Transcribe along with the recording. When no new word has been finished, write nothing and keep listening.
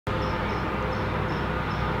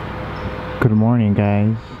Good morning,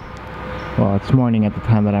 guys. Well, it's morning at the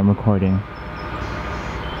time that I'm recording.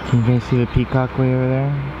 Can you guys see the peacock way over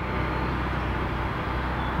there?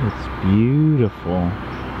 It's beautiful.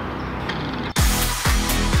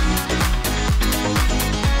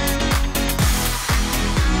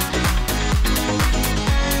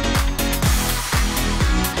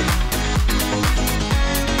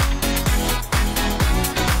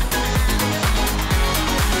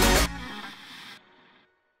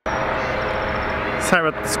 Sorry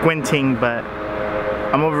about the squinting, but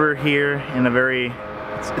I'm over here in a very,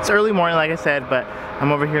 it's early morning like I said, but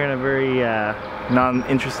I'm over here in a very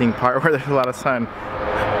non-interesting part where there's a lot of sun.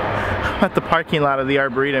 I'm at the parking lot of the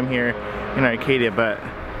Arboretum here in Arcadia, but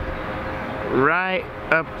right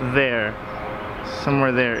up there,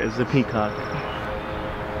 somewhere there is the peacock.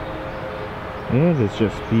 It is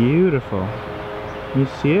just beautiful. You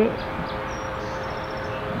see it?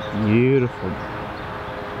 Beautiful.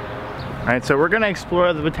 Alright, so we're going to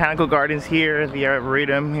explore the botanical gardens here, the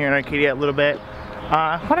Arboretum here in Arcadia a little bit.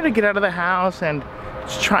 I wanted to get out of the house and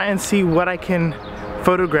just try and see what I can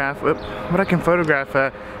photograph,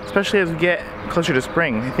 especially as we get closer to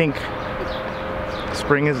spring. I think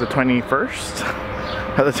spring is the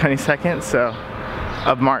 21st or the 22nd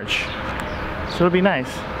of March, so it'll be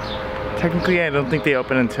nice. Technically, I don't think they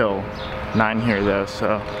open until 9 here though,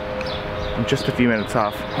 so I'm just a few minutes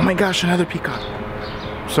off. Oh my gosh, another peacock!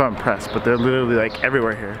 So impressed, but they're literally like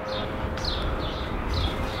everywhere here.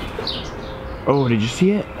 Oh, did you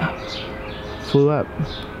see it? Flew up.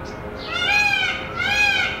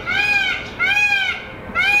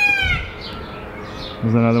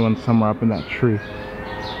 There's another one somewhere up in that tree.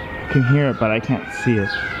 I can hear it, but I can't see it.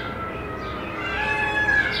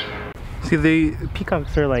 See, the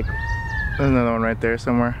peacocks are like, there's another one right there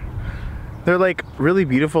somewhere. They're like really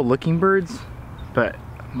beautiful looking birds, but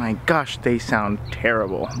my gosh, they sound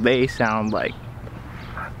terrible. They sound like,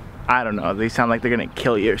 I don't know, they sound like they're gonna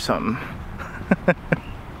kill you or something.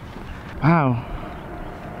 Wow.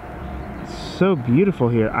 It's so beautiful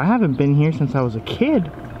here. I haven't been here since I was a kid.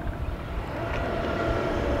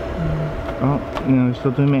 Oh, you know, they're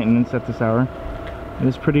still doing maintenance at this hour. It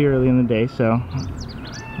is pretty early in the day, so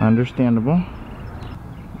understandable.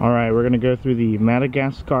 Alright, we're gonna go through the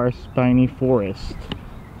Madagascar spiny forest.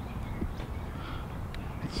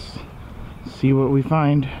 See what we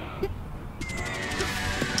find.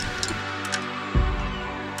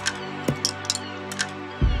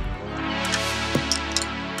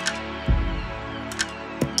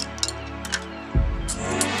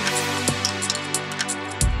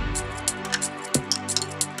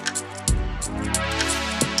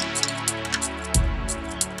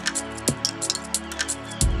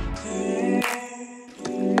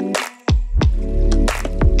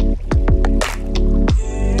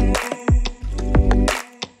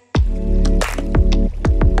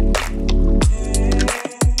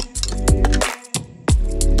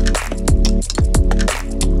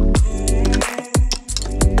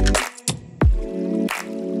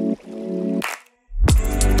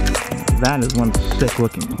 That is one sick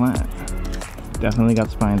looking plant. Definitely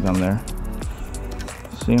got spines on there.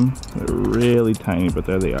 See them? They're really tiny, but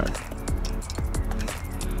there they are.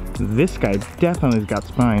 This guy definitely has got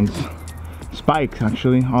spines. Spikes,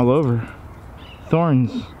 actually, all over.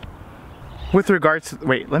 Thorns. With regards to,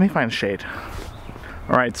 wait, let me find shade.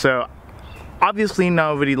 Alright, so obviously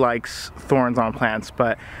nobody likes thorns on plants,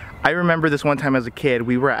 but I remember this one time as a kid,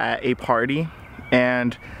 we were at a party,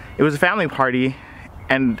 and it was a family party,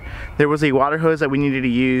 and there was a water hose that we needed to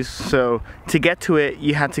use, so to get to it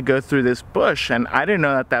you had to go through this bush, and I didn't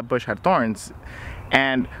know that bush had thorns.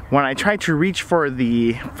 And when I tried to reach for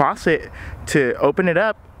the faucet to open it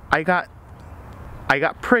up, I got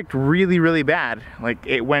pricked really bad. Like,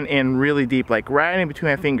 it went in really deep, like right in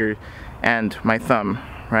between my finger and my thumb,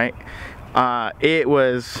 right? It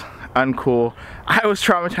was uncool. I was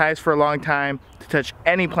traumatized for a long time to touch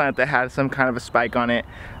any plant that had some kind of a spike on it,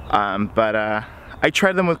 I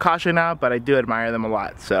tread them with caution now, but I do admire them a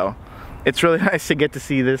lot, so it's really nice to get to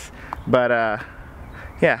see this, but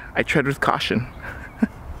yeah, I tread with caution.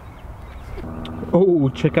 Oh,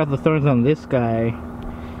 check out the thorns on this guy.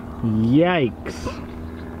 Yikes.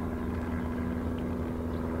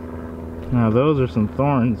 Now those are some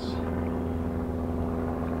thorns.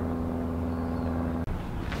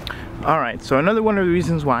 Alright, so another one of the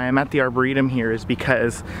reasons why I'm at the Arboretum here is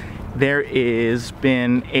because there has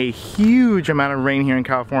been a huge amount of rain here in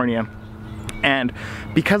California, and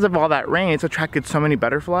because of all that rain, it's attracted so many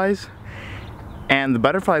butterflies, and the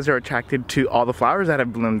butterflies are attracted to all the flowers that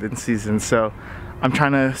have bloomed in season. So I'm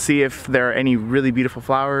trying to see if there are any really beautiful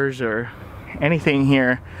flowers or anything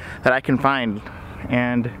here that I can find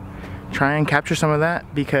and try and capture some of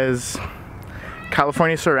that, because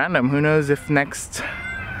California's so random. Who knows if next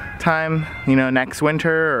time, you know, next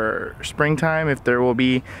winter or springtime, if there will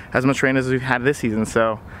be as much rain as we've had this season.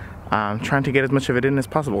 So trying to get as much of it in as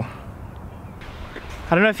possible.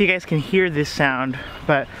 I don't know if you guys can hear this sound,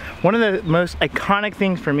 but one of the most iconic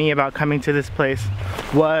things for me about coming to this place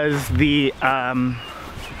was the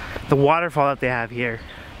waterfall that they have here.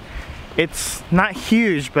 It's not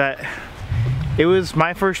huge, but it was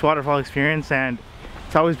my first waterfall experience, and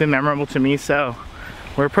it's always been memorable to me, so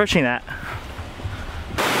we're approaching that.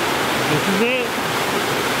 This is it.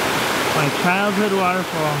 My childhood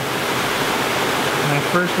waterfall. My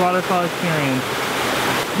first waterfall experience.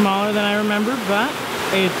 Smaller than I remember, but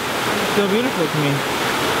it's still beautiful to me.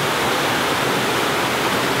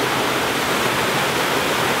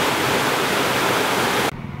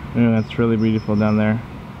 Oh, that's really beautiful down there.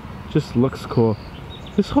 Just looks cool.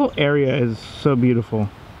 This whole area is so beautiful.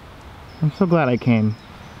 I'm so glad I came.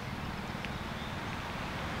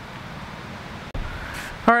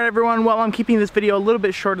 Alright everyone, well, I'm keeping this video a little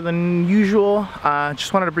bit shorter than usual.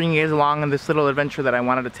 Just wanted to bring you guys along on this little adventure that I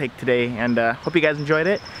wanted to take today, and hope you guys enjoyed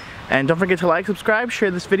it. And don't forget to like, subscribe,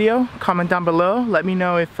 share this video, comment down below. Let me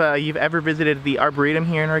know if you've ever visited the Arboretum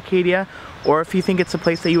here in Arcadia, or if you think it's a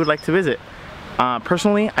place that you would like to visit.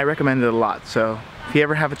 Personally, I recommend it a lot, so if you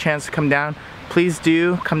ever have a chance to come down, please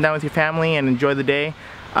do come down with your family and enjoy the day.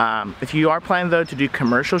 If you are planning though to do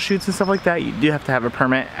commercial shoots and stuff like that, you do have to have a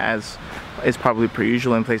permit, as is probably per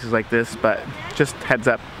usual in places like this, but just heads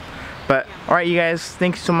up. But alright you guys,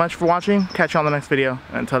 thanks so much for watching. Catch you on the next video,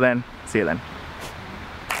 and until then, see you then.